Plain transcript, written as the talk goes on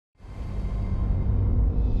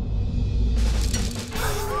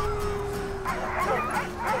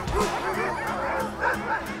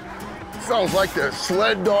sounds like the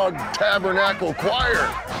Sled Dog Tabernacle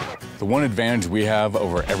Choir. The one advantage we have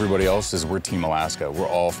over everybody else is we're Team Alaska. We're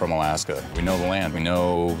all from Alaska. We know the land, we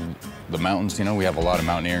know the mountains, you know, we have a lot of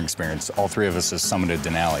mountaineering experience. All three of us have summited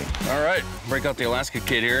Denali. All right, break out the Alaska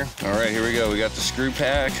kit here. All right, here we go. We got the screw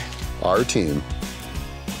pack. Our team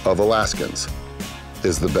of Alaskans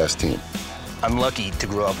is the best team. I'm lucky to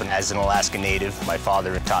grow up as an Alaska native. My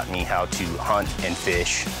father taught me how to hunt and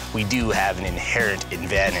fish. We do have an inherent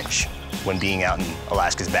advantage when being out in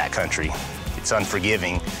Alaska's backcountry. It's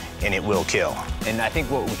unforgiving, and it will kill. And I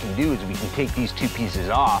think what we can do is we can take these two pieces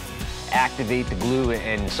off, activate the glue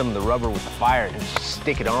and some of the rubber with the fire, and just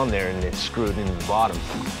stick it on there and then screw it into the bottom.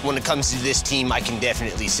 When it comes to this team, I can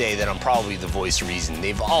definitely say that I'm probably the voice of reason.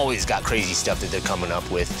 They've always got crazy stuff that they're coming up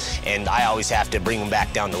with, and I always have to bring them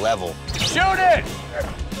back down to level. Shoot it!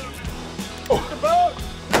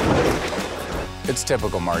 It's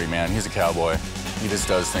typical Marty, man. He's a cowboy. He just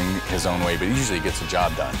does things his own way, but he usually gets the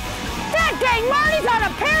job done. That dang Marty's on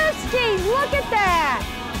a pair of skis. Look at that.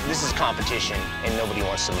 This is competition, and nobody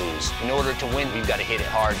wants to lose. In order to win, we've got to hit it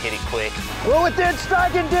hard, hit it quick. We're within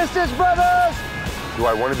striking distance, brothers! Do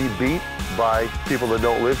I want to be beat by people that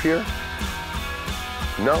don't live here?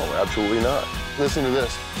 No, absolutely not. Listen to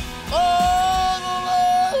this. Oh!